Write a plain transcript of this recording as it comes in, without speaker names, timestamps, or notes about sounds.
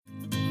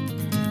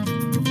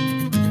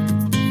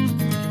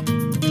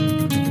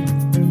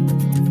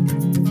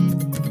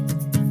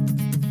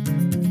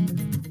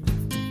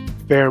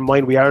bear in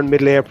mind we are in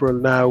middle April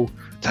now.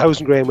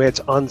 1,000 grain weights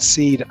on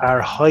seed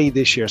are high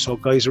this year, so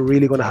guys are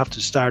really going to have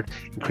to start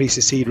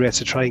increasing seed rates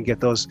to try and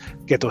get those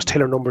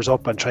tiller numbers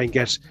up and try and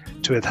get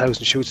to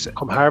 1,000 shoots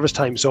come harvest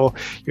time. So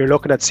you're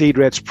looking at seed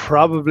rates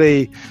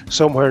probably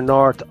somewhere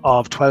north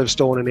of 12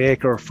 stone an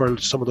acre for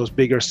some of those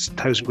bigger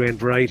 1,000 grain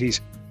varieties.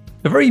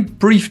 A very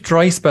brief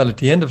dry spell at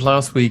the end of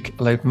last week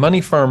allowed many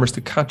farmers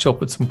to catch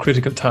up with some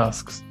critical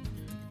tasks.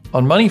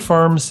 On many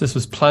farms, this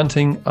was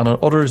planting, and on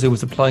others, it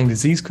was applying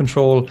disease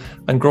control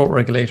and growth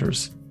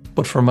regulators.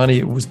 But for many,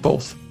 it was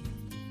both.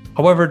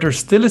 However, there's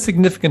still a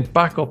significant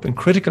backup in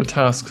critical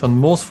tasks on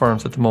most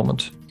farms at the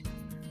moment.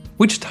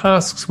 Which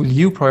tasks will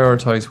you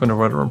prioritise when the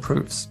weather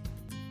improves?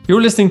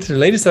 You're listening to the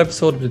latest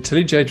episode of The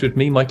Tillage Edge with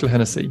me, Michael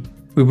Hennessy.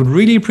 We would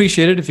really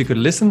appreciate it if you could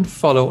listen,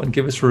 follow, and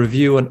give us a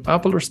review on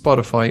Apple or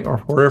Spotify or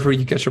wherever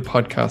you get your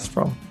podcast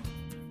from.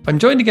 I'm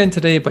joined again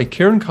today by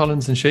Kieran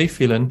Collins and Shay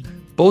Phelan,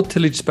 both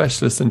tillage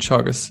specialists in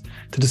Teagasc,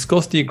 to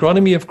discuss the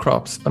agronomy of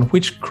crops and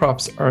which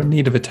crops are in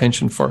need of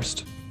attention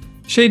first.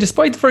 Shay,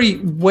 despite the very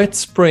wet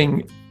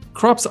spring,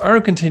 crops are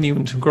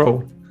continuing to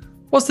grow.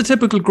 What's the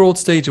typical growth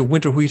stage of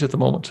winter wheat at the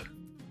moment?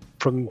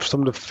 From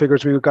some of the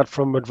figures we got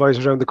from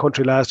advisors around the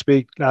country last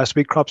week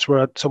crops were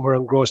at somewhere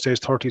on growth stage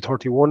 30,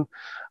 31.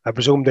 I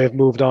presume they've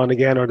moved on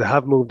again, or they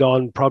have moved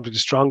on probably to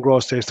strong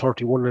growth stage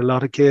 31 in a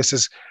lot of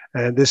cases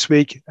this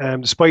week.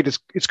 Despite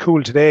it's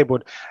cool today,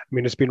 but I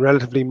mean it's been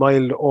relatively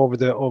mild over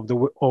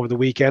the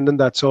weekend and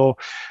that. So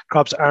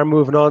crops are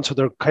moving on, so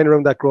they're kind of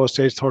around that growth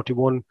stage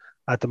 31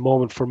 at the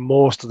moment for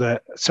most of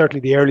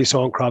certainly the early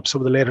sown crops.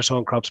 Some of the later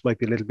sown crops might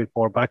be a little bit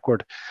more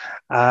backward.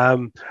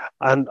 And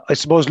I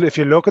suppose if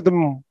you look at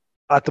them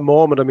at the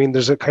moment, I mean,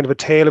 there's a kind of a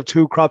tale of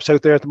two crops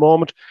out there at the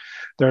moment.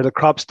 There are the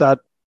crops that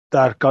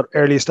got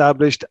early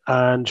established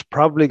and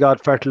probably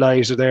got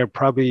fertilizer there,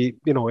 probably,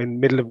 in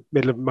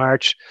middle of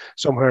March,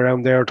 somewhere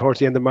around there, towards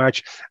the end of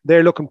March.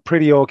 They're looking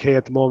pretty okay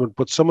at the moment.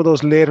 But some of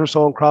those later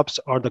sown crops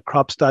are the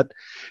crops that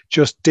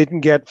just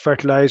didn't get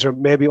fertilizer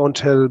maybe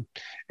until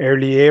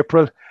early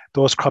April.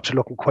 Those crops are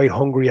looking quite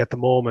hungry at the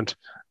moment.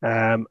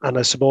 And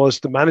I suppose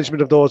the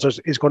management of those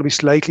is going to be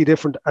slightly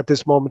different at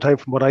this moment in time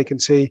from what I can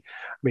see.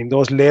 I mean,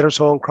 those later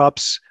sown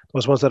crops,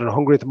 those ones that are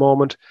hungry at the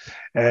moment,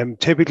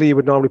 typically you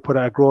would normally put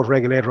a growth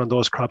regulator on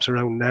those crops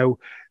around now.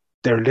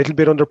 They're a little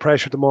bit under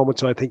pressure at the moment,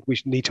 so I think we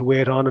need to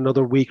wait on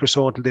another week or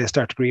so until they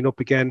start to green up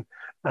again,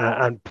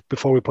 and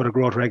before we put a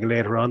growth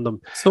regulator on them.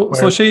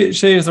 So Shay,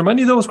 is there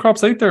many of those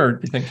crops out there,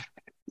 do you think?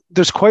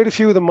 There's quite a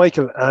few of them,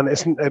 Michael, and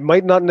it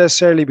might not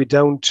necessarily be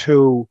down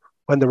to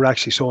when they were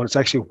actually sown. It's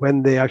actually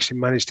when they actually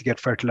managed to get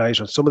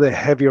fertilizer. Some of the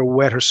heavier,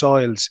 wetter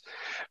soils,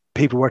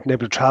 people weren't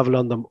able to travel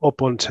on them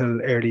up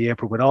until early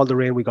April. With all the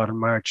rain we got in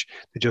March,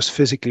 they just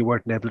physically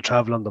weren't able to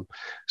travel on them.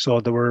 So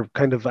they were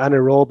kind of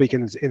anaerobic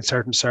in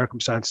certain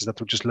circumstances, that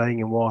were just lying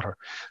in water.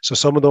 So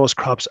some of those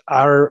crops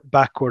are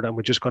backward, and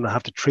we're just going to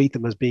have to treat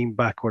them as being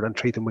backward and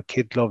treat them with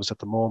kid gloves at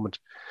the moment.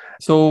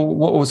 So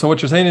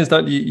what you're saying is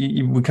that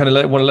you kind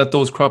of want to let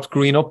those crops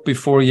green up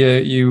before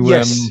you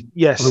yes,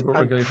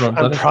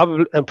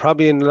 and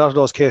probably in a lot of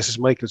those cases,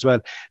 Michael, as well,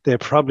 they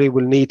probably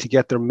will need to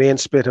get their main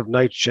split of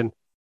nitrogen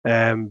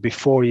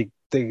before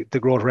the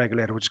growth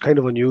regulator, which is kind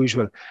of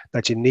unusual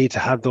that you need to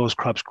have those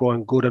crops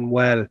growing good and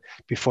well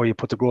before you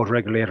put the growth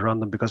regulator on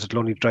them, because it'll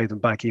only drive them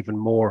back even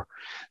more.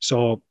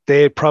 So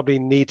they probably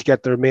need to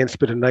get their main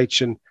split of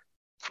nitrogen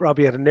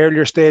probably at an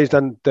earlier stage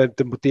than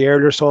the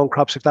earlier sown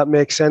crops, if that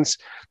makes sense.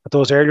 But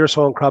those earlier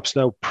sown crops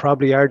now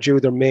probably are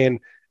due their main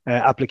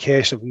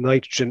application of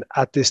nitrogen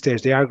at this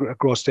stage. They are at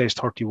growth stage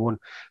 31,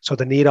 so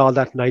they need all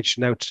that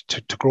nitrogen out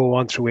to grow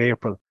on through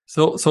April.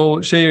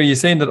 So Shay, are you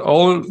saying that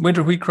all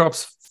winter wheat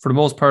crops, for the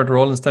most part, are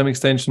all in stem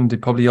extension? They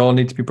probably all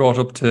need to be brought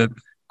up to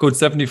good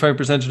 75%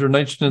 of their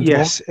nitrogen?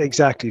 Yes,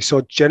 exactly.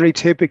 So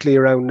typically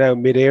around now,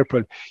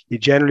 mid-April, you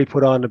generally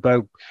put on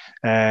about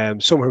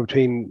somewhere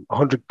between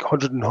 100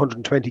 and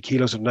 120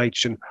 kilos of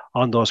nitrogen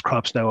on those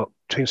crops now,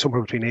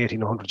 somewhere between 80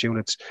 and 100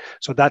 units.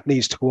 So that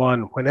needs to go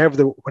on whenever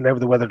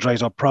the weather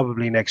dries up,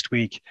 probably next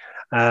week.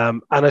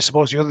 And I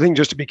suppose the other thing,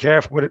 just to be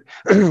careful with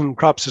it,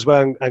 crops as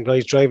well, and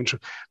guys driving through,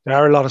 there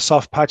are a lot of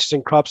soft patches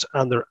in crops,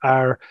 and there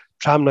are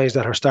tram lines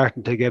that are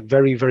starting to get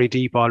very, very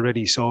deep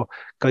already. So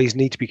guys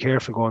need to be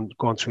careful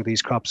going through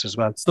these crops as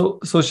well.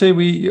 So Shay,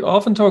 we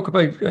often talk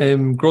about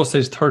growth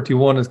stage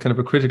 31 as kind of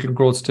a critical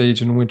growth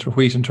stage in winter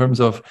wheat in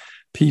terms of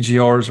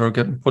PGRs or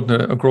putting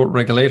a growth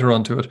regulator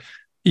onto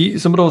it.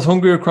 Some of those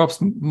hungrier crops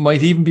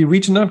might even be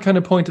reaching that kind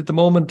of point at the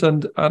moment.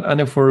 And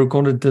if we're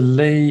going to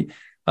delay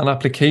an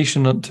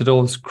application to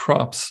those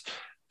crops,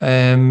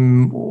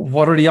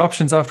 what are the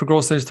options after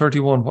growth stage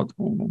 31?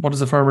 What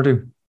does a farmer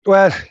do?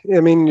 Well,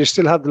 I mean, you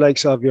still have the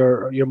likes of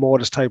your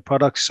modest type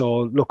products,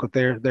 so look,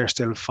 they're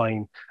still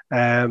fine.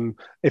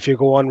 If you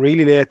go on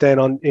really late, then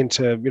on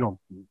into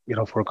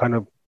if we're kind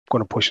of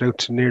going to push it out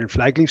to near the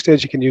flag leaf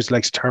stage, you can use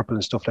like terpel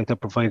and stuff like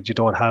that, provided you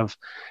don't have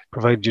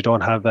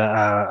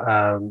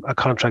a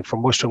contract for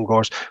mushroom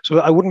growers. So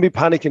I wouldn't be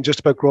panicking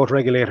just about growth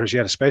regulators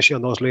yet, especially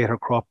on those later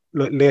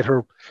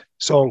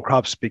sown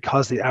crops,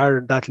 because they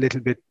are that little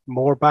bit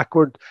more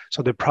backward.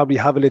 So they probably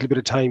have a little bit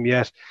of time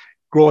yet,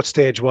 growth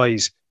stage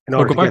wise.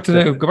 So go back to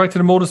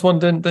the Modus one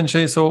then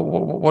Shay. So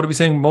what are we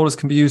saying? Modus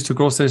can be used to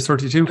grow stage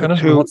 32, can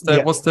it?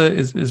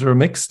 Is there a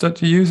mix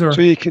that you use? Or?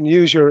 So you can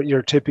use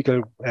your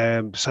typical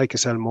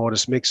Cycocel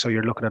Modus mix. So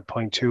you're looking at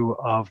 0.2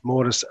 of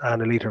Modus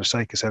and a litre of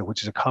Cycocel,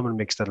 which is a common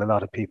mix that a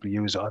lot of people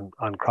use on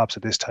crops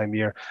at this time of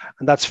year,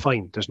 and that's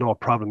fine. There's no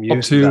problem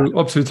using that.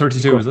 Up to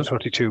 32, is it?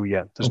 32,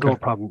 yeah. There's no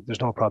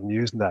problem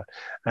using that,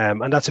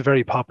 and that's a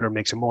very popular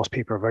mix, and most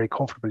people are very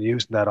comfortable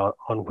using that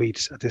on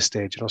wheat at this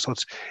stage. So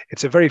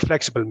it's a very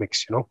flexible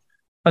mix.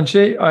 And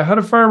Shay, I had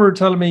a farmer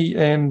telling me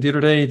the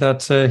other day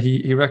that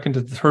he reckoned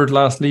that the third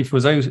last leaf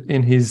was out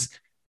in his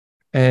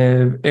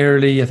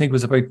early, I think it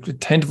was about the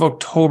 10th of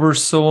October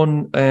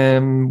sown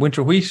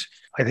winter wheat.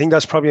 I think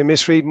that's probably a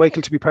misread,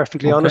 Michael, to be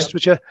perfectly honest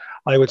with you.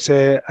 I would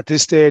say at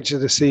this stage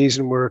of the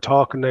season, we're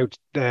talking now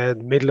the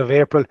middle of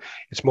April,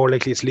 it's more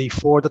likely it's leaf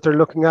 4 that they're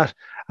looking at.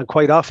 And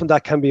quite often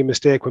that can be a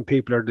mistake when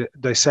people are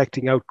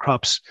dissecting out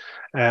crops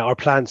or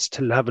plants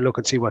to have a look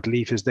and see what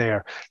leaf is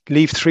there.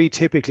 Leaf 3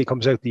 typically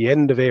comes out the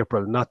end of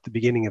April, not the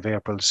beginning of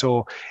April.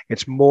 So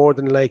it's more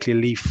than likely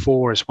leaf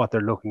 4 is what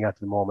they're looking at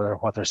the moment, or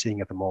what they're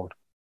seeing at the moment.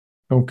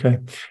 Okay.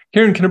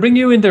 Kieran, can I bring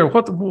you in there?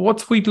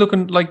 What's wheat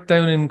looking like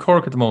down in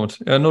Cork at the moment?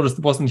 I noticed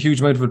there wasn't a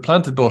huge amount of it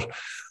planted, but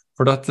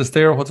for that to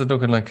stare, what's it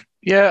looking like?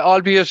 Yeah,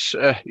 albeit,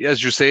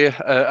 as you say,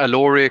 a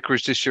lower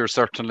acreage this year,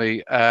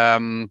 certainly. A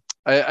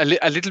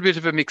little bit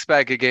of a mixed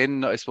bag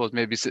again, I suppose,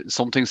 maybe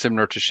something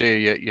similar to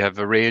Shay. You have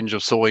a range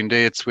of sowing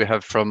dates. We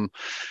have from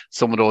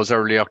some of those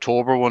early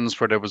October ones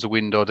where there was a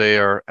window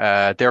there.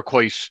 They're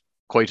quite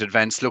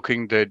advanced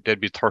looking. They'd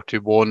be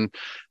 31,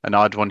 an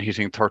odd one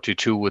hitting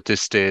 32 at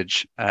this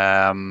stage.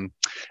 And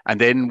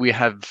then we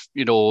have,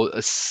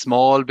 a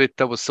small bit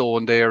that was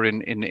sown there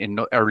in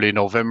early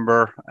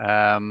November.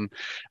 And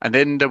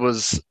then there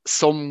was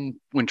some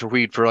winter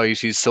wheat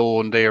varieties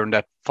sown there in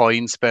that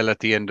fine spell at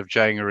the end of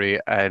January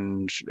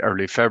and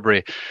early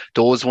February.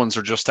 Those ones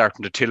are just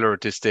starting to tiller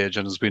at this stage.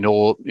 And as we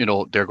know,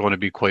 they're going to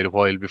be quite a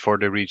while before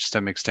they reach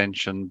stem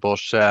extension.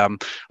 But I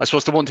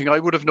suppose the one thing I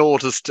would have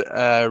noticed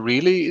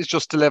really is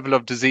just the level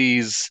of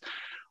disease,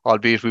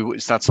 albeit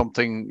it's not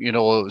something,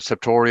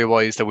 septoria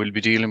wise that we'll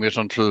be dealing with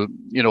until,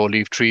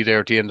 leaf 3 there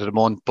at the end of the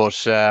month. But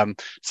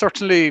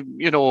certainly,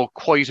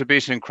 quite a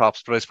bit in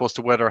crops, but I suppose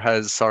the weather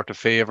has sort of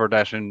favoured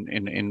that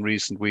in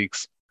recent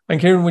weeks. And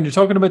Kieran, when you're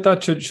talking about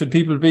that, should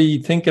people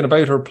be thinking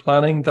about or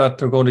planning that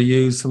they're going to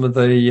use some of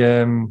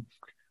the,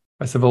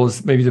 I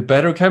suppose maybe the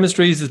better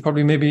chemistries is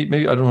probably maybe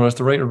I don't know if that's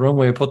the right or wrong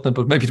way of putting it,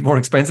 but maybe the more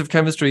expensive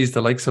chemistries,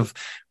 the likes of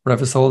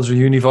Revisols or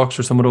Univox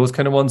or some of those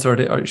kind of ones.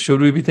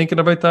 Should we be thinking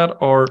about that?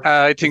 Or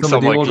I think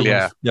so, Michael.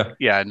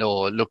 Yeah.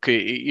 No, look,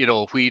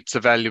 wheat's a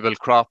valuable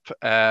crop,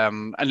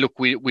 and look,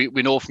 we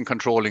know from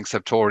controlling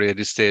septoria at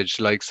this stage,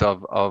 the likes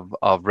of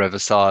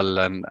Revisol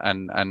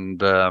and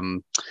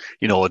the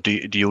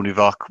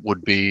Univoc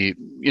would be,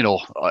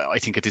 I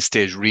think at this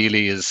stage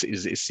really is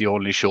the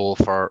only show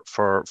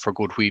for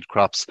good wheat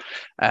crops.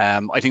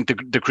 I think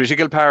the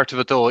critical part of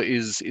it though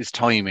is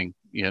timing.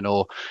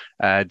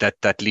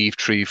 That leaf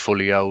 3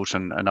 fully out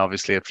and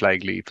obviously at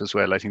flag leaf as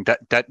well. I think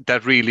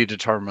that really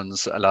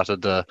determines a lot of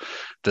the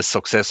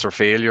success or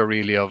failure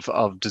really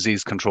of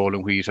disease control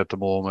in wheat at the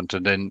moment.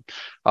 And then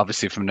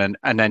obviously from an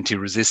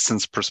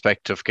anti-resistance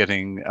perspective,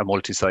 getting a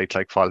multi-site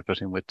like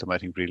Folpet in with them, I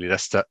think really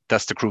that's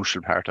the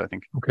crucial part, I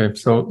think. Okay,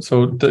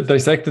 so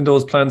dissecting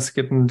those plants,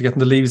 getting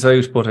the leaves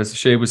out, but as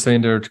Shay was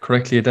saying there,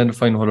 correctly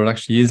identifying whether it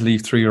actually is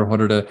leaf 3 or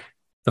whether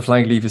the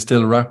flag leaf is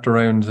still wrapped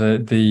around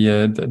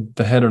the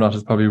head or not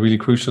is probably really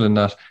crucial in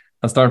that.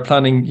 And start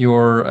planning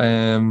your,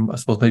 I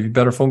suppose maybe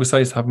better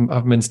fungicides, have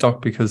them in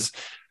stock, because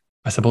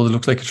I suppose it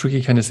looks like a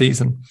tricky kind of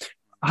season.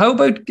 How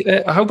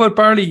about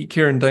barley,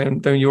 Kieran,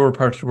 down your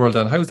part of the world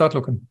then? How's that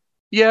looking?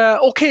 Yeah,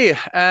 okay.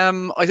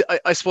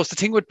 I suppose the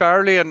thing with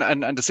barley and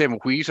the same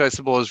with wheat, I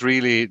suppose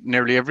really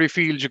nearly every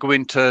field you go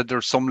into,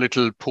 there's some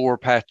little poor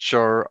patch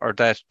or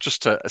that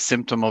just a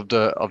symptom of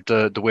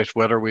the wet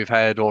weather we've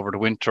had over the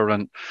winter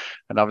and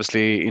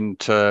obviously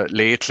into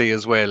lately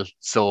as well.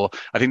 So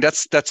I think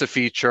that's a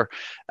feature.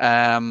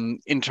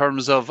 In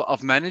terms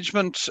of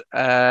management,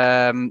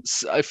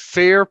 a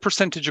fair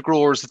percentage of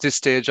growers at this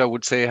stage, I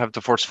would say, have the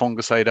first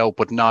fungicide out,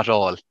 but not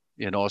all.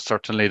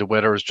 Certainly the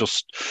weather has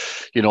just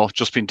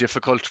been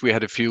difficult. We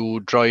had a few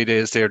dry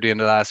days there at the end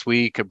of last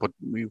week, but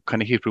we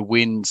kind of hit with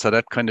wind, so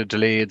that kind of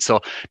delayed. So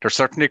there's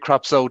certainly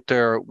crops out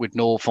there with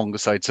no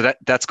fungicide. So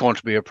that's going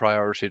to be a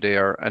priority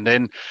there. And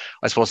then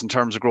I suppose in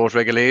terms of growth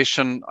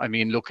regulation, I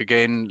mean, look,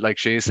 again, like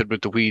Shay said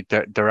with the wheat,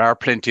 there are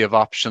plenty of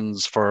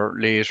options for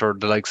later,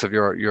 the likes of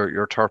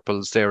your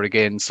terpels there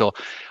again. So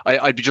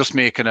I'd be just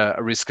making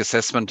a risk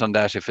assessment on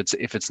that if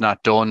it's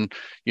not done.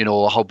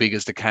 How big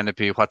is the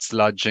canopy? What's the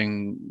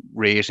lodging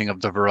rating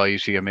of the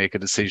variety and make a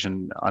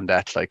decision on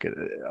that. Like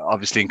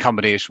obviously in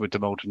combination with the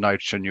amount of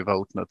nitrogen you've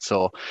out in it.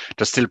 So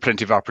there's still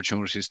plenty of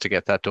opportunities to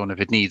get that done if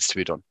it needs to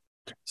be done.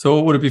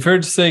 So would it be fair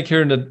to say,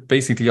 Kieran, that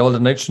basically all the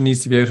nitrogen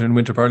needs to be out in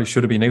winter barley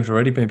should have been out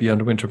already, maybe on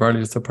the winter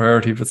barley? It's a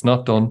priority if it's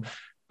not done.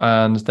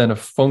 And then a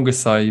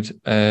fungicide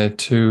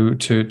to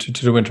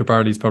the winter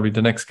barley is probably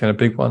the next kind of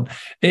big one.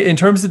 In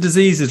terms of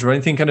diseases, or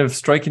anything kind of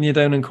striking you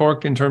down in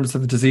Cork in terms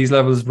of disease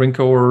levels,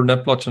 Rinco or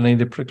net blotch, and any of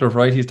the particular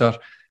varieties that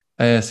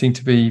seem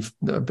to be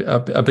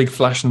a big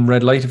flashing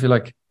red light, if you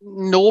like?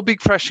 No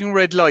big flashing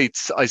red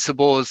lights, I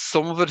suppose.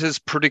 Some of it is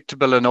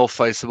predictable enough,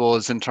 I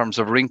suppose, in terms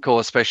of Rinco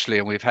especially,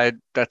 and we've had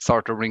that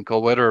sort of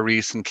Rinco weather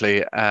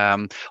recently.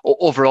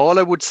 Overall,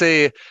 I would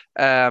say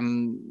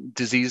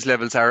disease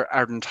levels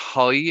aren't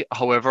high.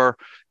 However,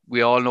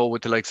 we all know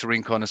with the likes of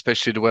Rinco, and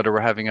especially the weather we're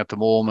having at the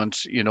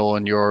moment, you know,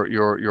 and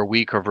your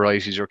weaker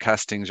varieties, your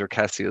castings, your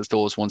cassias,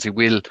 those ones, it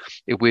will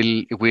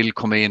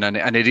come in,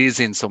 and it is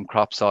in some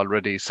crops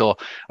already. So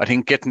I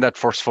think getting that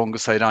first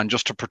fungicide on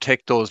just to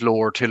protect those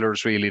lower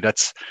tillers, really,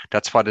 that's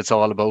what it's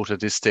all about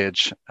at this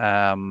stage.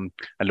 And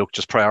look,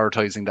 just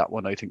prioritising that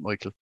one, I think,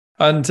 Michael.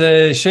 And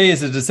Shay,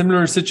 is it a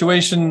similar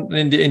situation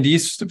in the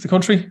east of the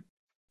country?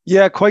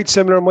 Yeah, quite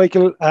similar,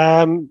 Michael.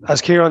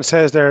 As Kieran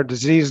says, their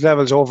disease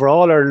levels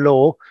overall are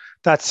low.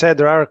 That said,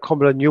 there are a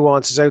couple of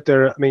nuances out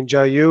there. I mean,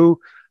 Jayu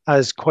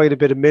has quite a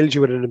bit of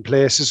mildew in it in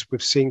places.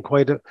 We've seen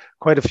quite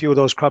a few of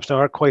those crops now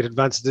are quite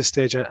advanced at this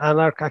stage and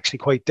are actually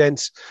quite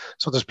dense.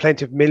 So there's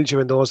plenty of mildew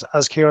in those.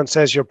 As Kieran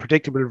says, your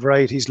predictable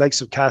varieties,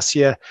 likes of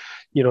cassia,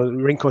 you know,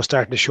 Rinco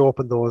starting to show up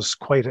in those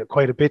quite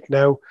a bit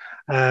now.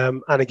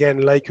 And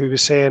again, like we were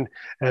saying,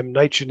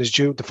 nitrogen is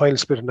due. The final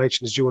split of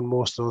nitrogen is due in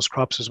most of those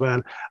crops as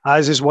well.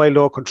 As is wild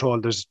oat control.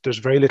 There's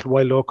very little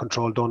wild oat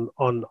control done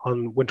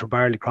on winter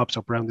barley crops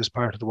up around this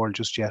part of the world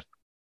just yet.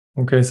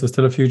 Okay, so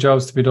still a few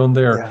jobs to be done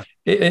there.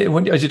 Yeah.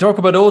 As you talk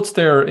about oats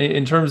there,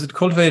 in terms of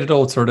cultivated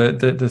oats or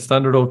the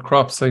standard oat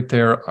crops out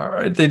there,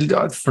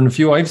 from the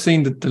few I've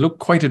seen, that they look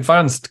quite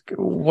advanced.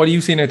 What are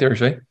you seeing out there,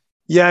 Shay?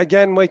 Yeah,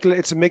 again, Michael,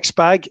 it's a mixed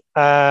bag.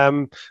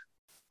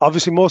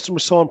 Obviously, most of them were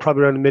sown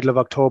probably around the middle of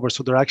October,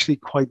 so they're actually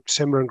quite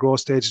similar in growth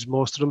stages,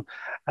 most of them.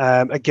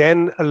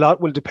 Again, a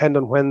lot will depend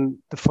on when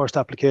the first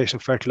application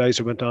of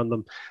fertilizer went on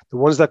them. The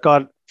ones that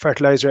got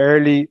fertilizer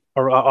early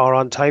or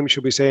on time,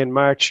 should we say, in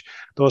March,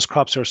 those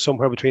crops are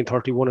somewhere between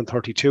 31 and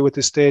 32 at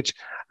this stage.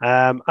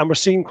 And we're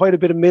seeing quite a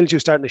bit of mildew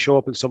starting to show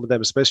up in some of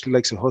them, especially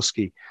like some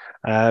Husky.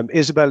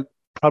 Isabel,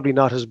 probably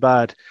not as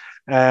bad.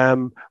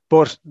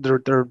 But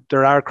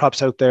there are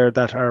crops out there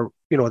that are,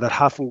 you know,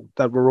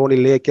 that were only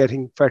late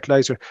getting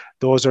fertilizer.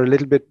 Those are a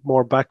little bit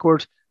more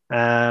backward.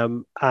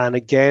 And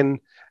again,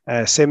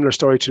 similar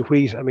story to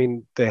wheat. I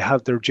mean, they're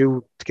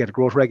due to get a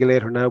growth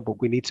regulator now, but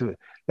we need to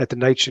let the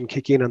nitrogen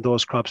kick in on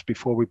those crops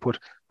before we put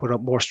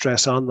up more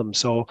stress on them.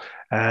 So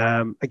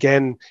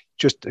again,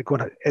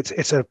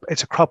 it's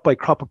a crop by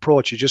crop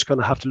approach. You're just going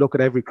to have to look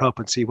at every crop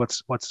and see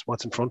what's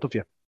in front of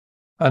you.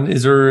 And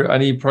is there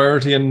any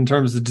priority in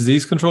terms of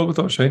disease control with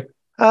those, Shay?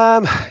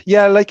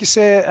 Yeah, like you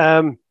say,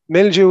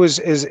 mildew is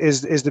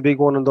the big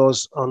one on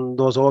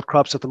those oat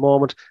crops at the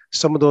moment.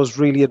 Some of those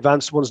really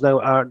advanced ones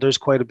now there's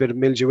quite a bit of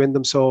mildew in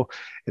them. So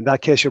in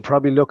that case, you're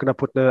probably looking at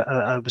putting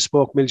a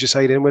bespoke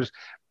mildewcide in with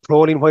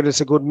proline. While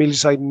it's a good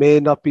mildewcide, may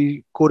not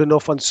be good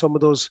enough on some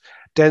of those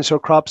denser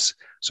crops.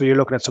 So you're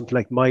looking at something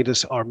like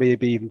Midas or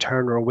maybe even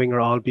Turner or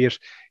Winger, albeit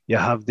you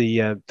have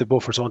the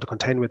buffer zone to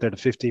contend with there, the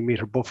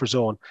 15-meter buffer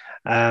zone.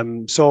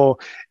 So,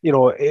 you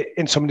know,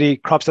 in some of the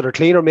crops that are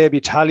cleaner,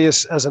 maybe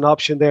Talius as an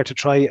option there to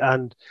try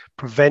and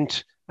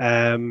prevent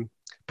the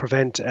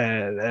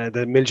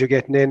mildew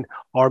getting in,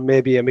 or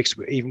maybe a mix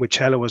even with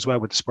cello as well,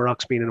 with the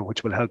spiroxamine in it,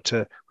 which will help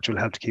to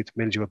keep the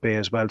mildew at bay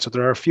as well. So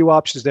there are a few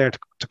options there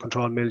to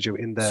control mildew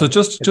in the. So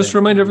just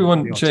remind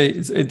everyone, Jay,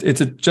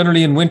 it's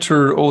generally in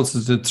winter oats,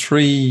 it's a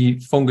 3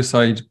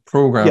 fungicide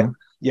program.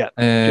 Yeah.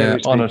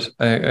 On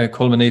it,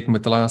 culminating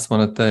with the last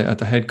one at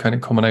the head kind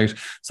of coming out.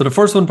 So the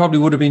first one probably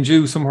would have been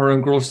due somewhere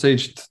in growth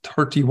stage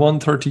 31,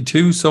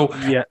 32. So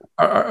yeah,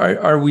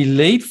 are we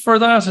late for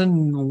that?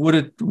 And would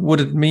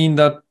it mean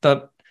that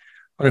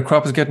when a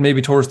crop is getting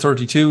maybe towards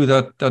 32,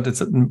 that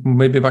it's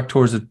maybe back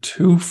towards a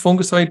 2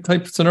 fungicide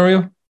type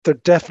scenario? There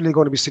are definitely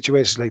going to be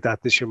situations like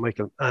that this year,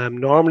 Michael.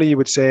 Normally you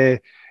would say,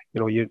 you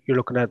know, you're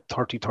looking at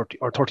 30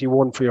 or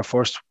 31 for your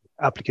first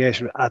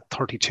application, at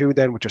 32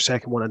 then with your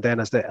second one, and then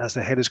as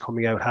the head is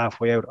coming out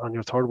halfway out on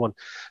your third one.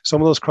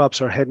 Some of those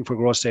crops are heading for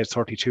growth stage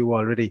 32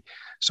 already,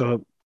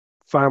 so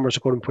farmers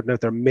are going to be putting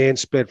out their main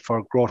split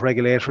for growth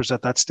regulators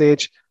at that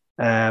stage,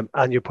 and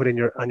you're putting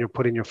your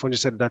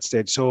fungicide at that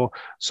stage. So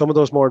some of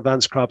those more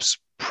advanced crops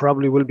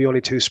probably will be only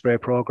 2 spray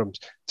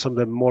programs. Some of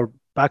the more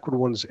backward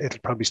ones,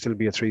 it'll probably still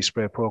be a 3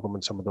 spray program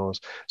in some of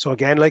those. So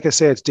again, like I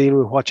say, it's dealing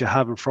with what you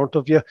have in front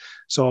of you.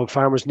 So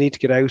farmers need to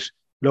get out,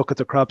 look at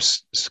the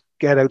crops,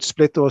 get out,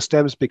 split those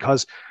stems,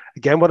 because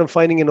again, what I'm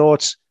finding in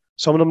oats,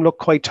 some of them look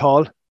quite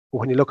tall, but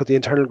when you look at the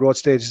internal growth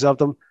stages of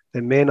them,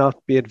 they may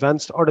not be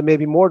advanced, or they may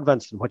be more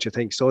advanced than what you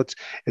think. So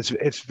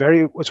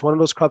it's one of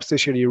those crops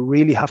this year you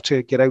really have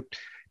to get out,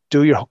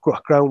 do your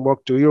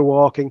groundwork, do your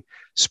walking,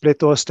 split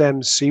those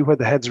stems, see where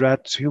the heads are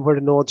at, see where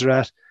the nodes are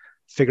at,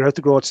 figure out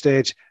the growth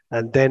stage,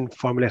 and then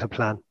formulate a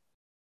plan.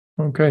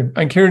 Okay.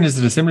 And Kieran, is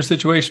it a similar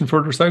situation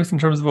further south in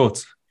terms of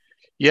oats?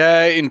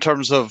 Yeah, in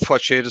terms of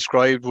what Shay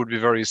described, would be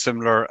very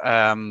similar.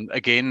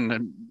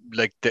 Again,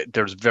 like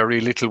there's very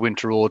little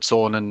winter oats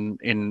on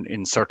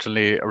in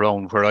certainly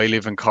around where I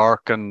live in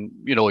Cork, and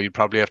you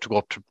probably have to go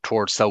up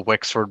towards South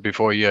Wexford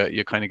before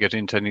you kind of get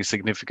into any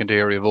significant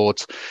area of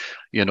oats.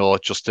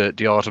 Just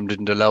the autumn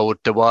didn't allow it.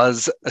 There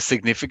was a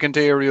significant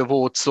area of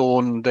oats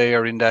sown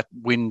there in that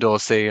window,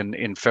 say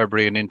in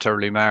February and into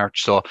early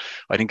March. So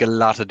I think a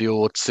lot of the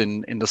oats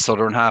in the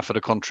southern half of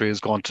the country is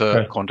going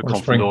to come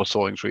from those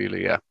sowings,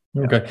 really. Yeah.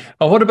 Okay.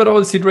 And what about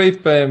oilseed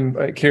rape,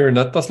 Kieran?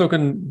 That's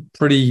looking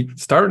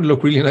starting to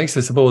look really nice,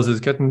 I suppose. It's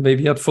getting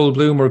maybe at full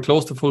bloom or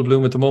close to full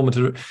bloom at the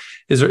moment.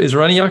 Is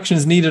there any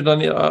actions needed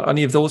on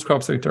any of those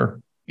crops out there?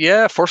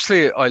 Yeah,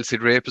 firstly,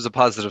 oilseed rape is a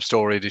positive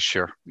story this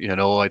year.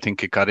 I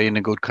think it got in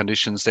good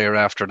conditions there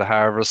after the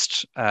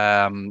harvest.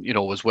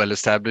 Was well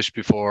established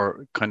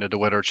before kind of the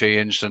weather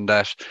changed, and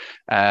that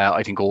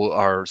I think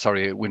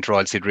winter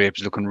oilseed rape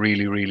is looking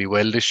really, really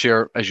well this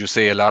year. As you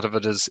say, a lot of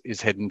it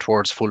is heading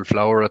towards full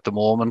flower at the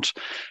moment.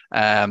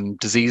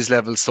 Disease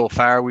levels so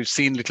far, we've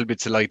seen little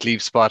bits of light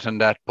leaf spot and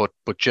that, but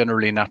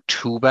generally not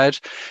too bad.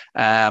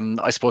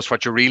 I suppose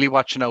what you're really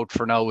watching out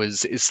for now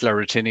is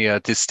Sclerotinia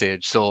at this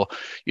stage. So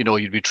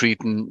you'd be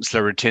treating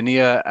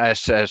Sclerotinia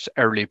at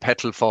early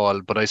petal fall,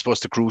 but I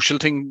suppose the crucial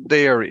thing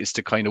there is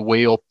to kind of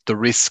weigh up the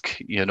risk.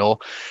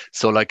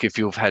 So like if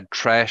you've had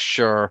trash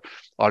or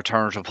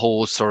alternative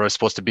hosts, or I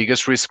suppose the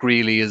biggest risk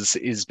really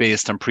is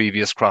based on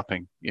previous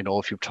cropping.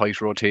 If you've tight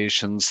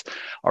rotations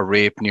or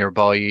rape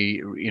nearby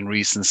in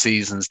recent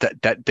seasons,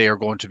 that they're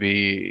going to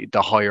be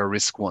the higher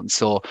risk ones.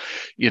 So,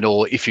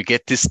 if you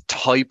get this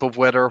type of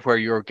weather where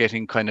you're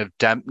getting kind of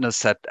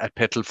dampness at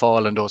petal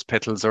fall and those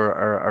petals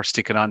are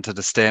sticking onto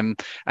the stem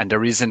and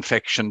there is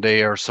infection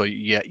there, so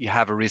you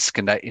have a risk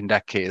in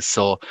that case.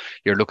 So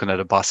you're looking at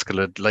a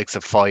bosculid likes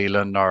of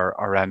Phyllon or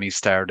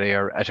Amistar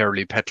there at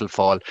early petal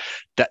fall.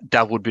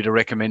 That would be the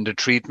recommended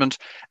treatment.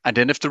 And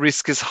then if the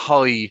risk is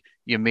high,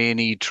 you may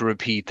need to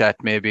repeat that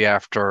maybe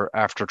after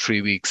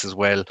 3 weeks as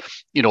well.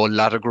 A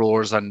lot of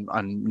growers on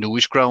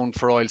newish ground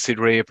for oilseed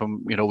rape, and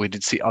we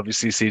did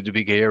obviously see the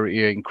big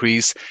area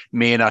increase,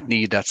 may not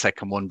need that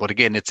second one. But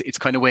again, it's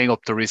kind of weighing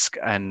up the risk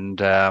and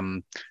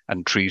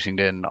treating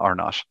then or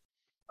not.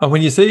 And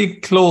when you say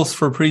close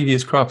for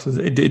previous crops,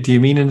 do you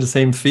mean in the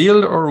same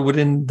field or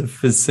within the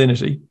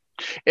vicinity?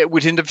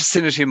 Within the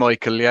vicinity,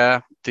 Michael,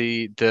 yeah.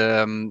 The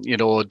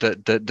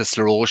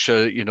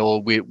sclerotia,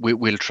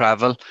 will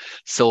travel.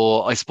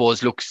 So I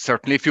suppose, look,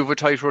 certainly if you have a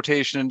tight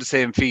rotation in the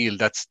same field,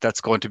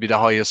 that's going to be the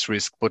highest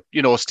risk. But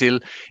still,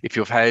 if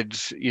you've had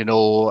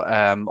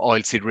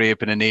oilseed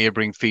rape in a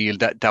neighbouring field,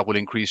 that will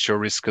increase your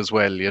risk as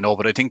well.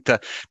 But I think the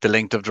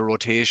length of the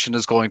rotation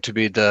is going to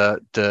be the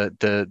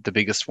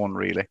biggest one,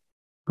 really.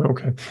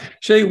 Okay.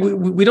 Shay,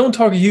 we don't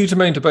talk a huge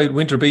amount about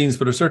winter beans,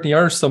 but there certainly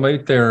are some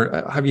out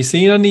there. Have you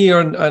seen any,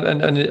 and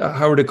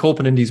how are they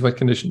coping in these wet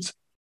conditions?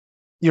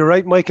 You're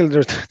right, Michael.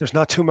 There's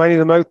not too many of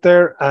them out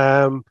there.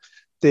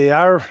 They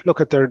are,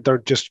 they're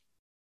just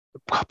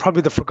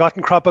probably the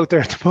forgotten crop out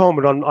there at the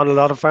moment on a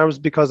lot of farms,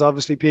 because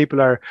obviously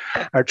people are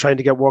trying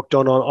to get work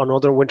done on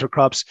other winter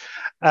crops.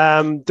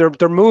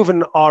 They're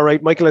moving all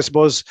right, Michael. I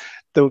suppose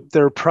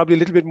they're probably a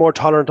little bit more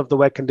tolerant of the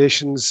wet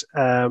conditions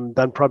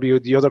than probably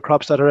the other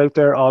crops that are out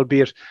there,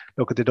 albeit,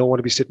 they don't want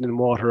to be sitting in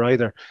water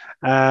either.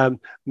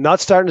 Not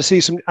starting to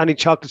see any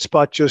chocolate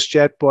spot just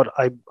yet, but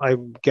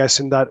I'm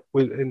guessing that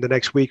in the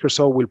next week or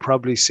so, we'll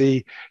probably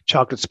see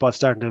chocolate spots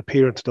starting to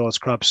appear into those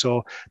crops.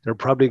 So they're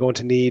probably going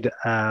to need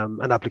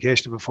an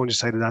application of a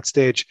fungicide at that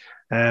stage,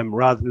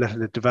 rather than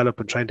letting it develop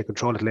and trying to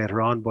control it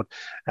later on. But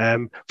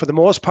for the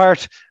most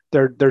part,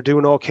 they're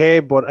doing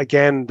okay, but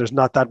again, there's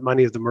not that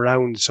many of them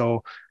around.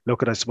 So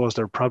I suppose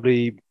they're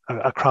probably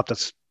a crop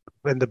that's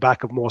in the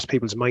back of most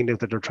people's mind out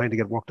that they're trying to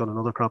get work done on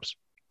other crops.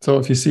 So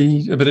if you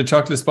see a bit of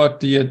chocolate spot,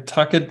 do you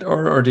attack it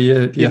or do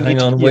you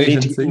hang on and wait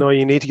and see? No,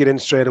 you need to get in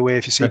straight away.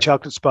 If you see a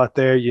chocolate spot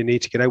there, you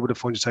need to get out with a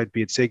fungicide,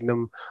 be it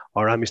Signum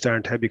or Amistar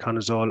and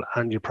tebuconazole,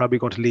 and you're probably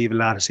going to leave a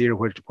lattice here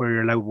where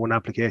you're allowed one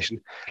application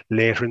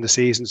later in the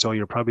season. So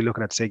you're probably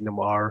looking at Signum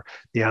or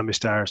the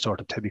Amistar sort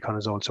of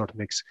tebuconazole sort of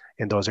mix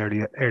in those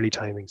early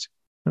timings.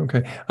 Okay.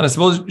 And I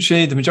suppose,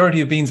 Shay, the majority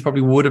of beans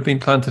probably would have been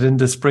planted in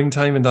the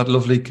springtime in that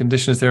lovely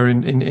conditions there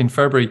in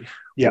February.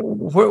 Yeah.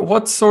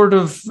 What sort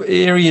of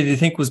area do you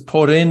think was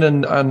put in,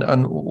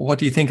 and what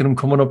do you think of them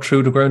coming up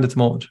through the ground at the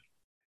moment?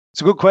 It's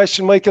a good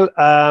question, Michael.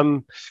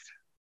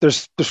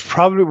 There's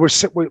probably,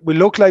 we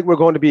look like we're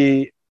going to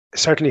be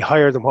certainly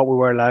higher than what we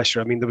were last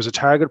year. I mean, there was a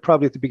target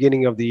probably at the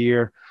beginning of the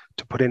year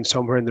to put in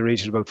somewhere in the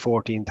region of about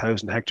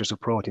 14,000 hectares of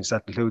proteins.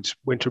 That includes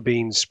winter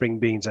beans, spring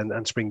beans,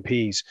 and spring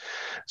peas.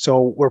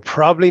 So we're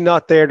probably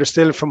not there. There's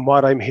still, from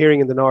what I'm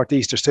hearing in the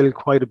Northeast, there's still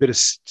quite a bit of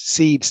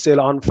seed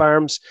still on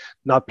farms,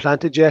 not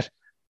planted yet.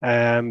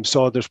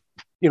 So there's,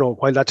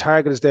 while that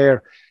target is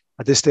there,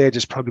 at this stage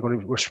we're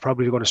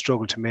probably going to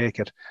struggle to make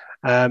it.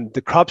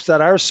 The crops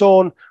that are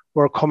sown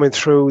were coming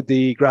through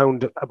the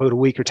ground about a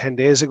week or 10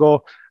 days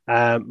ago.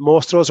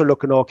 Most of those are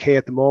looking okay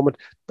at the moment,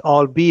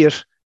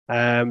 albeit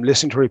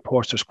listening to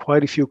reports, there's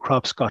quite a few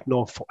crops got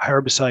no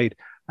herbicide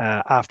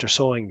after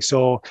sowing.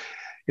 So,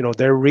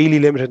 they're really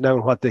limited now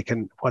in what they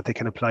can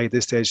apply at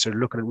this stage. They're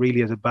looking at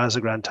really at a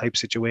Basagran type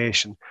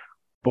situation.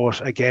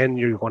 But again,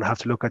 you're going to have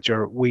to look at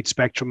your weed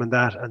spectrum and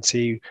that and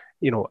see,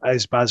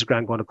 is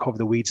Basagran going to cover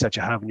the weeds that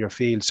you have in your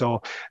field?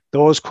 So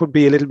those could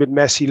be a little bit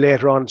messy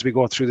later on as we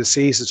go through the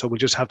season. So we'll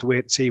just have to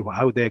wait and see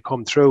how they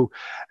come through.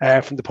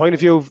 From the point of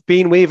view of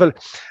bean weevil,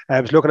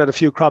 I was looking at a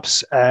few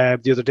crops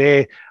the other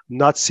day,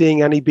 not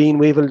seeing any bean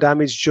weevil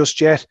damage just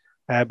yet.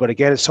 But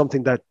again, it's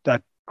something that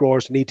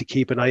growers need to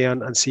keep an eye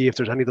on and see if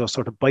there's any of those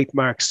sort of bite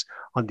marks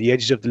on the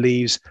edges of the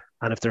leaves.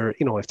 And if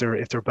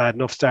they're bad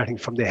enough, starting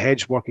from the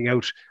hedge, working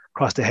out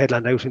across the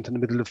headland out into the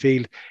middle of the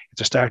field, if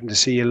they're starting to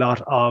see a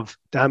lot of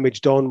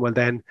damage done, well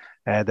then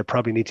they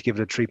probably need to give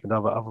it a treatment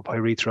of a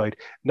pyrethroid.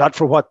 Not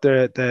for what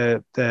they're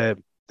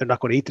not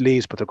going to eat the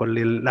leaves, but they're going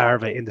to little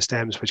larvae in the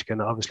stems, which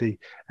can obviously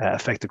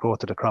affect the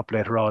growth of the crop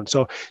later on.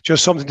 So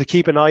just something to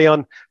keep an eye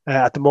on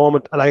at the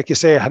moment. And like you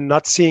say, I'm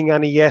not seeing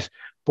any yet,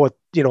 but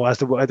as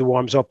the weather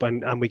warms up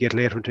and we get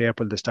later into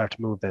April, they start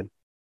to move then.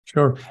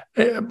 Sure.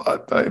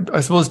 I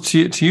suppose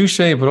to you,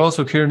 Shay, but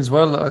also Kieran as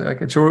well, I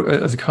get your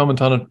as a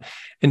comment on it.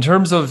 In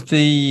terms of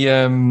the,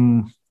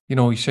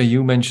 Shay,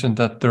 you mentioned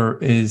that there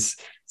is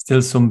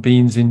still some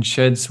beans in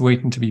sheds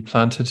waiting to be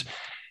planted.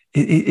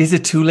 Is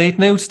it too late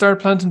now to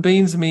start planting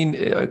beans? I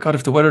mean, God,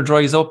 if the weather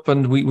dries up,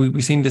 and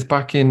we seen this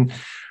back in,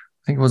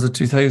 I think it was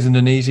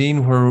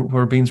 2018,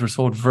 where beans were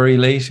sowed very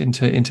late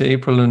into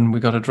April, and we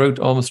got a drought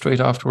almost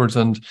straight afterwards,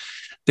 and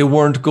they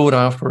weren't good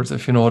afterwards,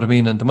 if you know what I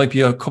mean. And there might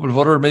be a couple of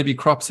other maybe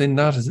crops in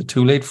that. Is it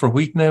too late for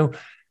wheat now?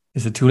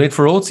 Is it too late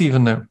for oats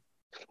even now?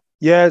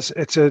 Yes,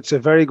 it's a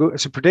very good,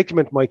 it's a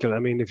predicament, Michael. I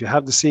mean, if you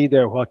have the seed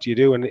there, what do you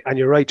do? And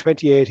you're right,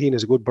 2018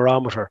 is a good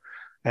barometer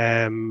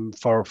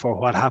for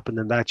what happened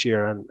in that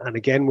year. And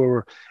again,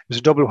 it was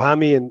a double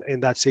whammy in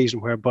that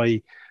season,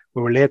 whereby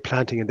we were late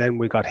planting and then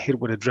we got hit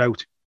with a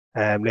drought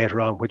later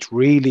on, which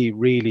really,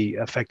 really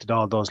affected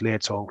all those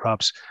late sown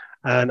crops.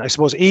 And I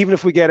suppose even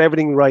if we get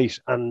everything right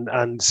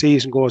and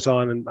season goes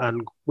on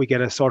and we get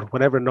a sort of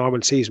whatever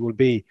normal season will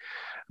be,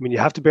 I mean, you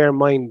have to bear in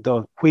mind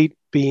the wheat,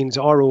 beans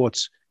or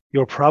oats,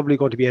 you're probably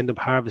going to be end up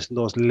harvesting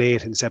those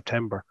late in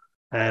September.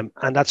 And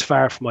that's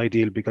far from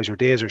ideal because your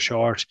days are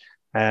short.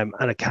 And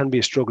it can be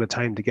a struggle at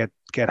time to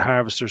get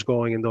harvesters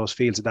going in those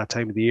fields at that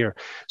time of the year.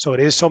 So it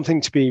is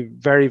something to be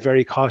very,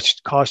 very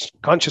conscious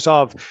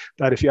of,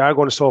 that if you are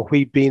going to sow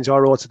wheat, beans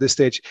or oats at this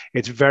stage,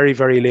 it's very,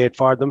 very late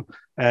for them.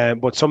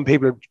 But some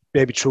people,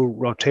 maybe through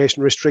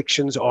rotation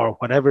restrictions or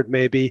whatever it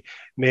may be,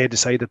 may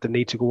decide that they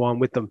need to go on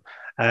with them.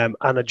 And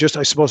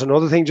I suppose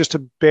another thing just to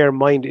bear in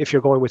mind, if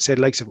you're going with, say,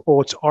 the likes of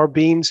oats or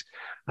beans,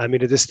 I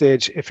mean, at this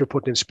stage, if you're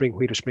putting in spring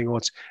wheat or spring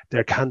oats,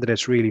 they're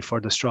candidates really for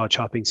the straw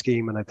chopping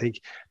scheme. And I think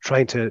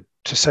trying to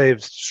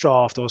save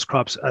straw off those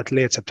crops at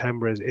late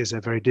September is a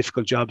very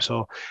difficult job.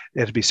 So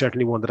it'll be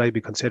certainly one that I'd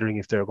be considering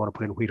if they're going to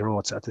put in wheat or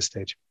oats at this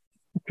stage.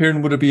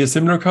 Kieran, would it be a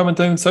similar comment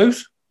down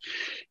south?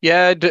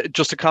 Yeah,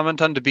 just a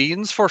comment on the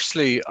beans.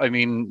 Firstly, I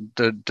mean,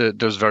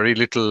 there's very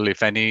little,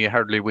 if any,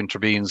 hardly winter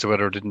beans the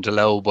weather didn't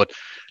allow, but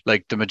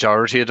like the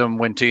majority of them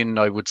went in,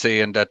 I would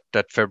say, in that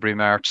February,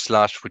 March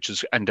slot,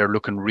 and they're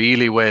looking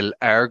really well,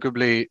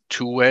 arguably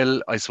too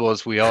well. I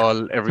suppose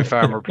every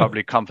farmer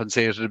probably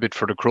compensated a bit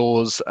for the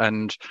crows,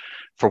 and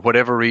for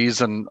whatever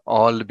reason,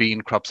 all the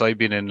bean crops I've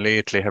been in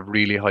lately have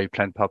really high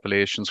plant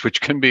populations,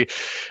 which can be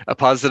a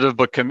positive,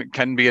 but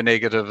can be a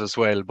negative as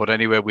well. But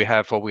anyway, we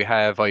have what we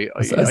have. I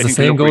the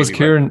saying goes, really,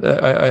 Kieran,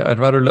 I'd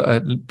rather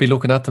be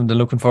looking at them than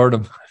looking for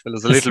them. Well,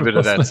 there's a little bit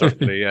of that,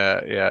 certainly.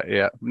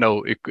 Yeah.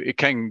 No, it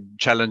can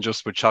challenge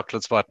us with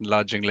chocolate spot and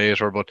lodging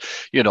later, but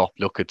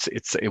look,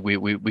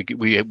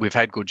 we've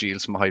had good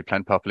yields from a high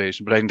plant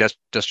population. But I think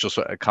that's just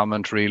a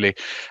comment, really.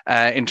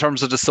 In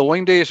terms of the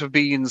sowing date of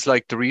beans,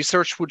 like the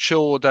research would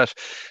show that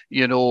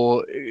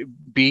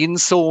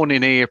beans sown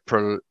in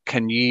April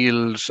can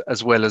yield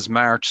as well as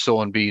March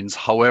sown beans.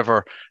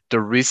 However, the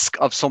risk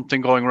of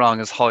something going wrong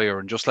is higher.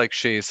 And just like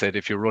Shay said,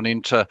 if you run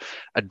into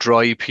a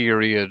dry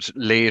period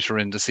later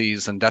in the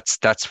season,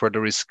 that's where the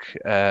risk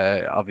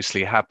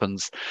obviously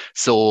happens.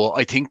 So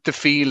I think the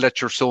field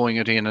that you're sowing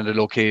it in and the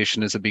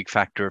location is a big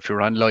factor. If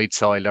you're on light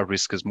soil, that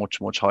risk is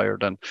much, much higher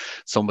than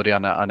somebody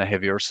on a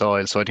heavier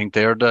soil. So I think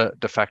they're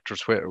the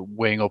factors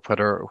weighing up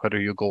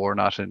whether you go or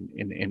not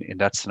in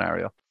that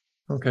scenario.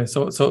 Okay,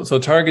 so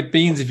target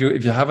beans if you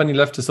have any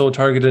left to sow,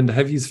 target in the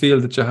heaviest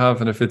field that you have,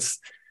 and if it's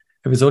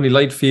only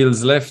light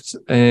fields left,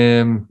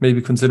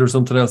 maybe consider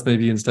something else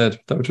maybe instead. Is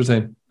that what you're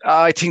saying?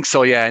 I think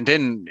so, yeah. And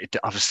then it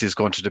obviously is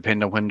going to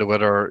depend on when the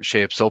weather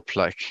shapes up.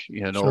 Like,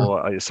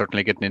 sure.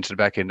 Certainly getting into the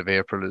back end of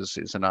April is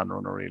a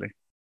non-runner, really.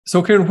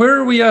 So, Kieran, where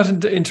are we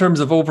at in terms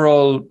of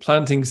overall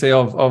planting, say,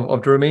 of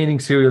the remaining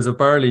cereals of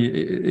barley?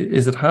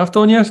 Is it half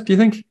done yet, do you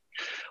think?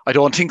 I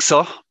don't think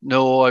so.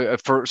 No,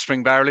 for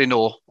spring barley,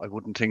 no, I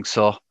wouldn't think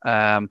so.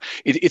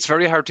 It's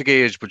very hard to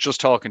gauge, but just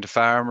talking to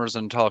farmers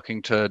and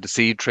talking to the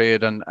seed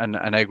trade and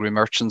agri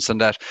merchants and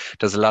that,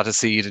 there's a lot of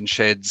seed in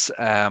sheds.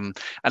 And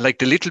like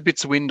the little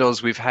bits of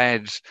windows we've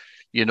had,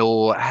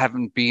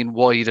 haven't been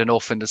wide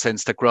enough in the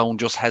sense the ground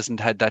just hasn't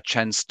had that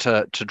chance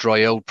to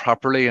dry out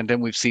properly. And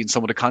then we've seen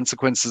some of the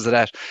consequences of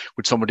that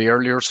with some of the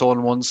earlier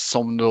sown ones.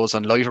 Some of those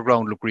on lighter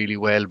ground look really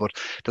well, but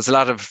there's a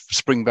lot of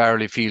spring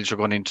barley fields you're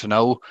going into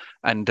now,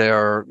 and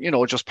they're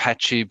just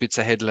patchy bits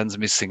of headlands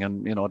missing,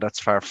 and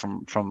that's far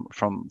from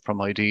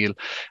ideal.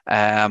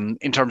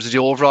 In terms of the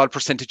overall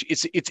percentage,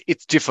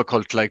 it's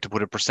difficult like to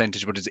put a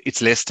percentage, but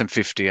it's less than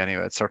 50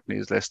 anyway. It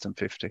certainly is less than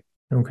 50.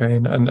 Okay,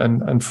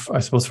 and I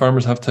suppose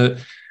farmers have to,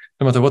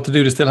 no matter what to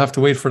do, they still have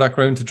to wait for that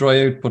ground to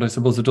dry out. But I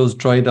suppose it does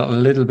dry that a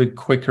little bit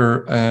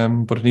quicker.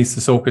 But it needs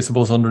to soak, I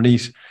suppose,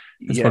 underneath.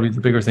 It's probably the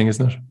bigger thing,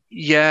 isn't it?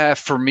 Yeah,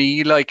 for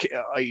me, like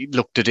I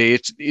look today,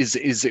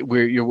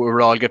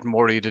 we're all getting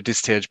worried at this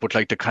stage, but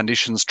like the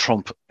conditions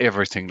trump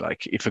everything.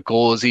 Like if it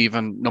goes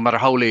even, no matter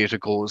how late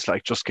it goes,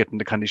 like just getting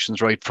the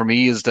conditions right for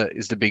me is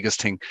the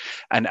biggest thing.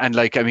 And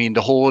like I mean,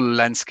 the whole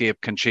landscape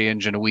can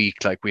change in a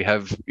week. Like we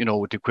have,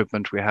 with the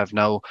equipment we have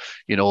now,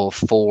 4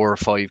 or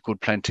 5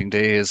 good planting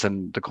days,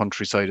 and the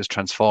countryside is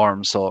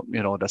transformed. So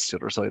that's the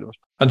other side of it.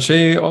 And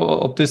Shay,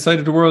 up this side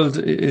of the world,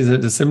 is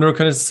it a similar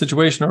kind of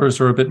situation, or is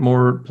there a bit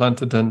more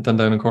planted than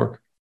down in Cork?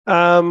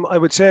 I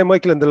would say,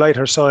 Michael, in the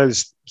lighter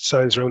soils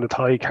around the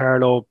Thigh,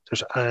 Carlow,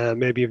 there's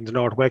maybe even the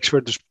North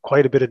Wexford, there's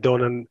quite a bit of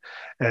done.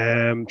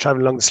 And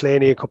travelling along the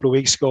Slaney a couple of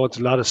weeks ago, it's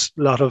a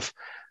lot of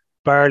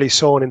barley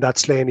sown in that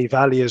Slaney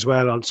Valley as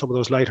well on some of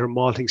those lighter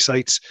malting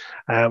sites.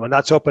 And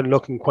that's up and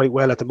looking quite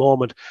well at the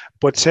moment.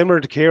 But similar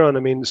to Kieran,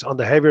 I mean, on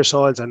the heavier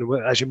soils, and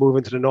as you move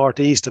into the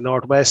northeast and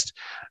northwest,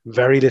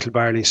 very little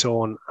barley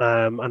sown.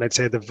 And I'd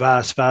say the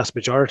vast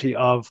majority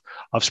of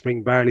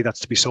spring barley that's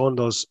to be sown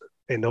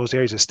in those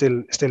areas is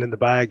still in the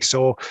bag.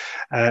 So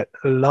a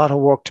lot of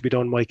work to be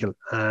done, Michael.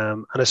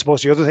 And I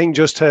suppose the other thing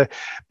just to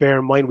bear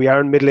in mind, we are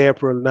in middle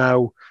April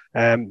now.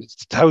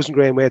 1,000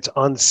 grain weights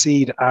on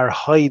seed are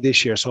high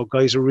this year, so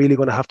guys are really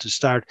going to have to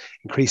start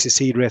increasing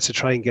seed rates to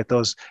try and get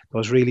those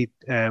really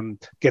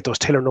get those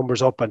tiller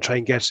numbers up and try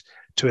and get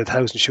to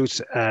 1,000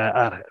 shoots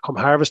come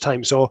harvest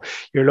time. So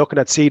you're looking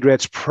at seed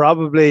rates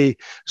probably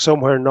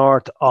somewhere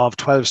north of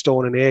 12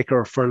 stone an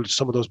acre for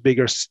some of those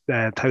bigger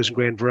 1,000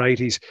 grain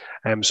varieties.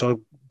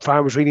 So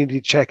farmers really need to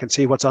check and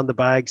see what's on the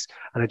bags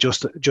and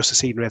adjust the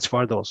seed rates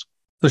for those.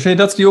 So Shane,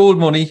 that's the old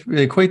money.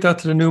 Equate that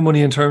to the new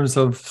money in terms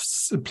of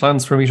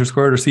plants per metre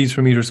squared or seeds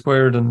per metre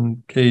squared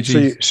and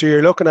kg. So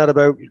you're looking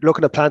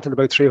at planting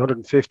about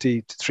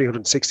 350 to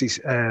 360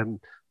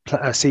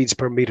 seeds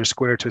per metre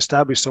squared to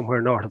establish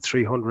somewhere north of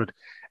 300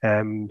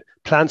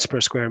 plants per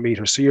square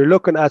metre. So you're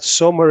looking at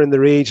somewhere in the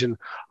region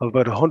of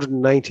about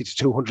 190 to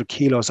 200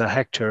 kilos a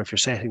hectare if you're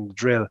setting the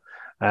drill.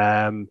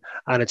 And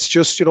it's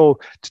just, to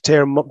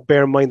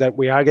bear in mind that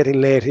we are getting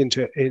late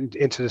into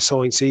the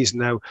sowing season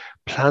now.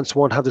 Plants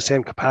won't have the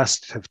same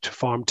capacity to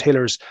form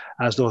tillers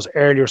as those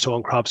earlier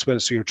sown crops will.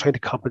 So you're trying to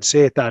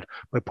compensate that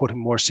by putting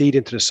more seed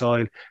into the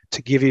soil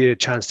to give you a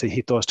chance to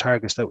hit those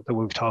targets that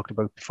we've talked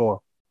about before.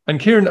 And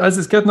Kieran, as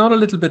it's getting on a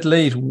little bit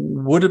late,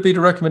 would it be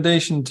the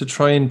recommendation to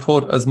try and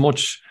put as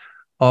much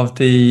of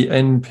the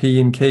N,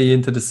 P and K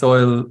into the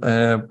soil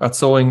at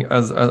sowing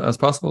as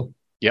possible?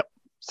 Yep,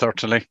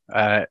 certainly.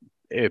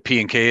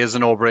 P and K is a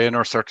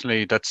no-brainer.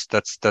 Certainly, that's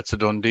a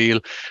done deal.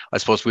 I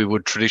suppose we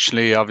would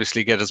traditionally,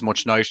 obviously, get as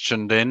much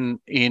nitrogen then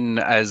in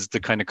as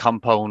the kind of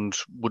compound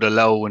would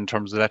allow in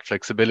terms of that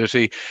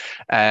flexibility.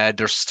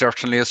 There's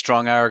certainly a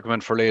strong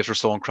argument for later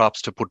sown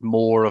crops to put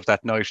more of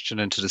that nitrogen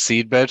into the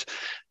seed bed.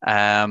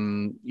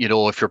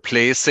 If you're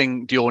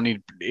placing, the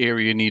only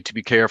area you need to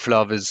be careful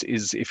of is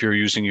if you're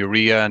using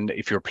urea, and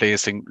if you're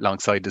placing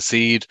alongside the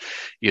seed,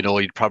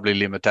 you'd probably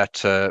limit that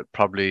to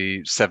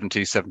probably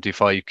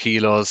 70-75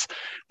 kilos.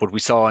 But we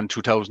saw in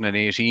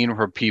 2018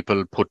 where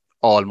people put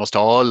almost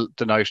all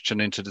the nitrogen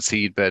into the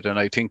seed bed, and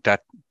I think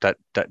that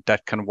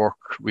can work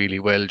really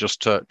well just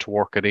to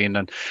work it in.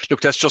 And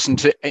look, that's just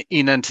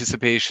in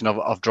anticipation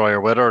of drier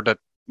weather that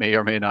may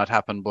or may not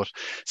happen, but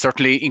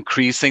certainly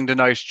increasing the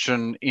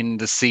nitrogen in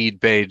the seed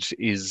bed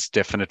is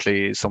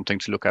definitely something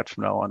to look at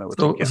from now on, I would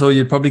think. Yeah. So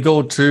you'd probably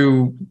go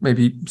to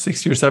maybe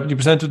 60 or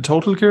 70% of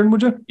total, Kieran,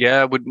 would you?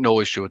 Yeah, with no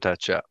issue with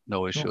that, yeah.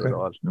 No issue at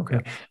all.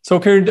 Okay.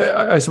 So Kieran,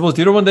 I suppose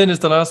the other one then is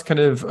the last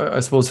kind of, I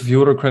suppose, a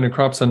few other kind of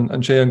crops,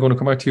 and Jay, I'm going to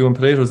come back to you on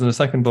potatoes in a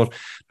second, but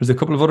there's a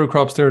couple of other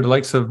crops there, the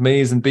likes of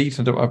maize and beet,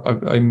 and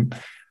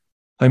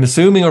I'm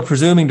assuming or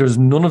presuming there's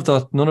none of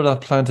that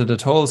planted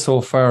at all so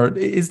far.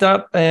 Is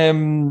that,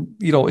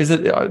 is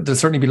it, there'll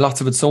certainly be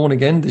lots of it sown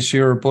again this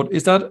year, but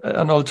is that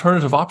an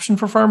alternative option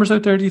for farmers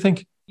out there, do you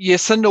think?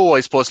 Yes and no,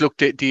 I suppose. Look,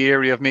 the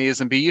area of maize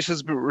and beet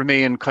has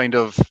remained kind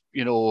of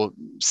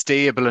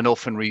stable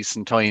enough in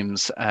recent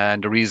times,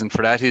 and the reason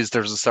for that is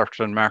there's a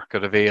certain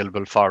market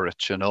available for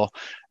it.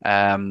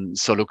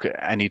 So look,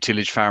 any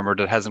tillage farmer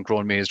that hasn't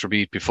grown maize or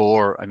beet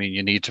before, I mean,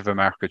 you need to have a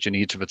market, you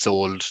need to have it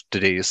sold the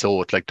day you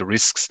sow it. Like, the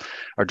risks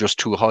are just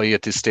too high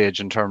at this stage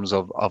in terms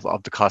of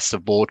the cost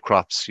of both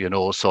crops.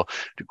 So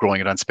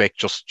growing it on spec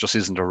just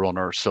isn't a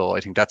runner. So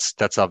I think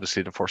that's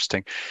obviously the first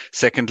thing.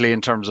 Secondly,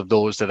 in terms of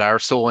those that are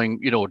sowing,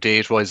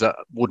 date wise, that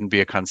wouldn't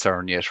be a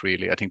concern yet,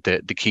 really. I think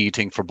the key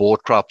thing for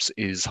both crops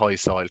is high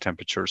soil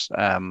temperatures,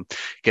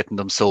 getting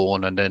them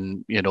sown, and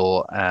then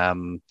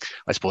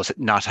I suppose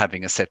not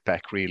having a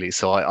setback, really.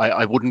 So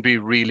I wouldn't be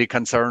really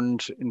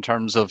concerned in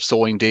terms of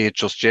sowing date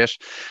just yet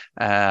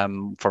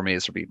for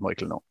maize or beet,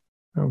 Michael. No.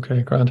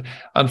 Okay, grand.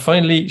 And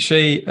finally,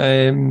 Shay,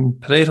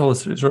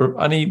 potatoes, is there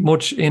any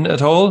much in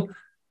at all?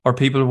 Are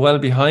people well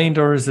behind,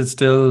 or is it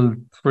still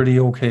pretty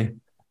okay?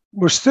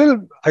 We're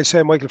still, I'd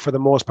say, Michael, for the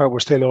most part, we're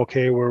still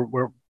okay.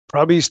 We're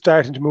probably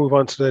starting to move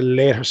on to the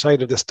later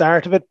side of the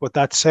start of it. But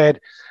that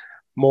said,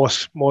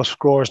 most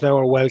growers now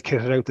are well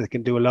kitted out that they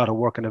can do a lot of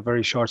work in a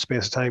very short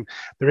space of time.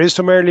 There is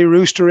some early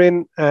rooster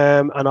in,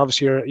 and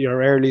obviously your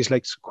earlies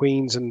like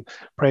Queens and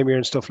Premier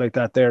and stuff like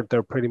that,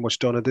 they're pretty much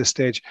done at this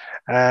stage.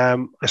 I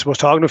suppose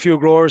talking to a few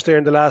growers there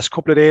in the last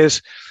couple of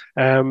days,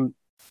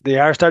 they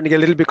are starting to get a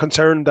little bit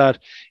concerned that,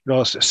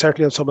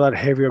 certainly on some of that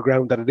heavier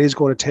ground, that it is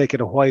going to take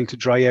it a while to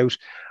dry out.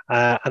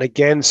 And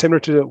again, similar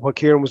to what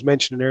Kieran was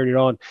mentioning earlier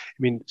on, I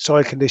mean,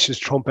 soil conditions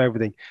trump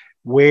everything.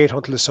 Wait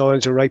until the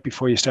soils are right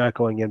before you start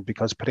going in,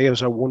 because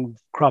potatoes are one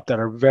crop that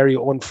are very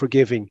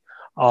unforgiving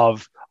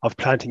of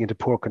planting into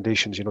poor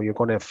conditions. You're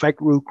going to affect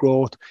root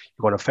growth,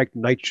 you're going to affect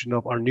nitrogen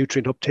or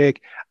nutrient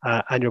uptake,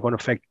 and you're going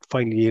to affect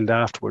final yield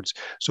afterwards.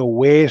 So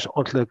wait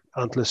until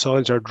the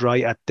soils are dry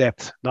at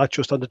depth, not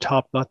just on the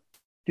top.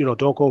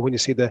 Don't go when you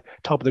see the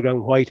top of the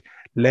ground white.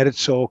 Let it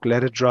soak,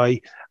 let it dry.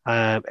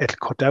 It'll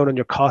cut down on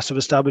your cost of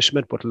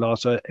establishment, but it'll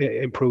also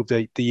improve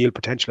the yield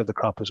potential of the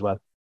crop as well.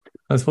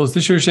 I suppose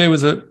this year, Shay,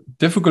 was a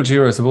difficult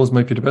year, I suppose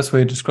might be the best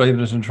way of describing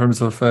it in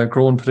terms of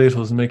growing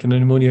potatoes and making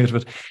any money out of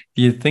it.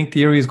 Do you think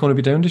the area is going to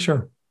be down this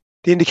year?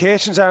 The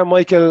indications are,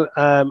 Michael,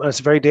 and it's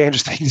a very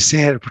dangerous thing to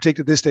say,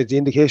 particularly at this stage, the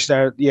indications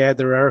are,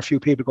 there are a few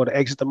people going to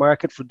exit the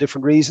market for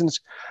different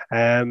reasons.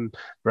 There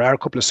are a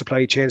couple of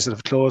supply chains that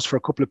have closed for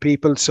a couple of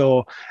people.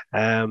 So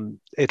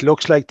it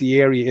looks like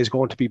the area is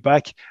going to be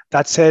back.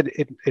 That said,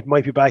 it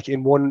might be back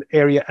in one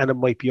area and it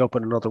might be up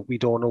in another. We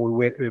don't know.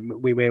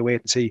 We may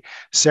wait and see.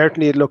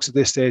 Certainly, it looks at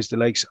this stage the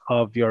likes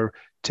of your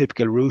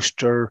typical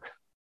rooster,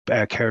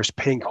 Kerr's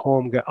Pink,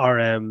 home,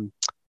 or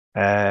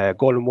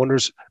Golden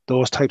Wonders,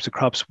 those types of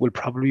crops will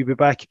probably be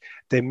back.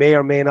 They may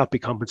or may not be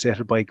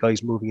compensated by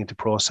guys moving into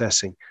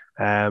processing.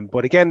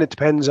 But again, it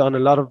depends on a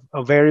lot of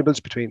variables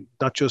between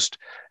not just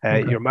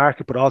your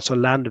market, but also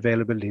land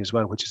availability as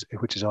well, which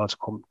is also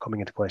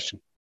coming into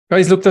question.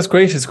 Guys, look, that's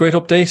great. It's a great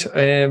update.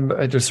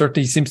 There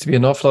certainly seems to be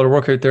an awful lot of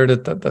work out there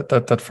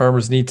that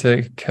farmers need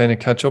to kind of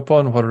catch up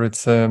on, whether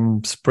it's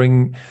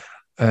spring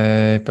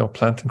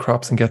planting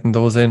crops and getting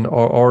those in,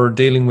 or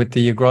dealing with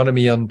the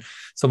agronomy on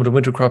some of the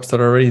winter crops that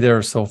are already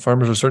there. So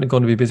farmers are certainly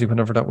going to be busy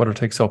whenever that weather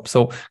takes up.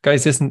 So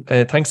guys, listen,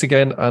 thanks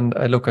again. And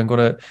look, I'm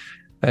going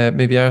to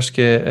maybe ask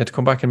you to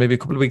come back in maybe a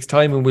couple of weeks'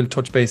 time, and we'll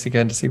touch base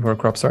again to see where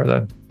crops are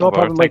then. No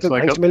problem, Michael.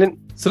 Thanks a million.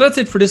 So that's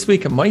it for this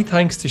week. And my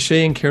thanks to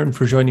Shay and Kieran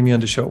for joining me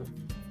on the show.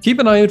 Keep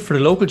an eye out for the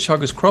local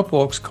Teagasc crop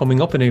walks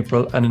coming up in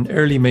April and in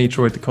early May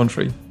throughout the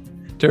country.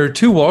 There are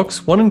 2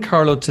 walks, one in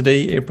Carlow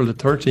today, April the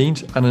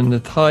 13th, and in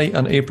Athy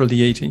on April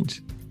the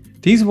 18th.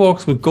 These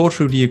walks will go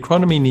through the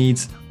agronomy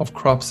needs of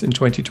crops in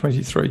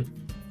 2023.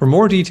 For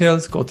more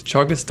details, go to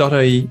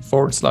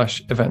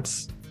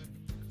teagasc.ie/events.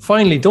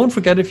 Finally, don't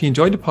forget, if you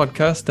enjoyed the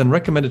podcast, then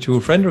recommend it to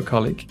a friend or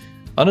colleague.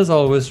 And as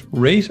always,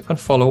 rate and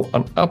follow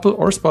on Apple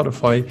or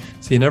Spotify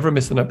so you never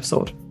miss an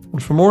episode.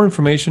 And for more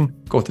information,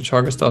 go to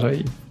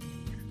teagasc.ie.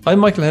 I'm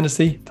Michael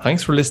Hennessy.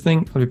 Thanks for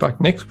listening. I'll be back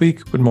next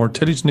week with more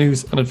tillage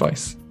news and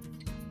advice.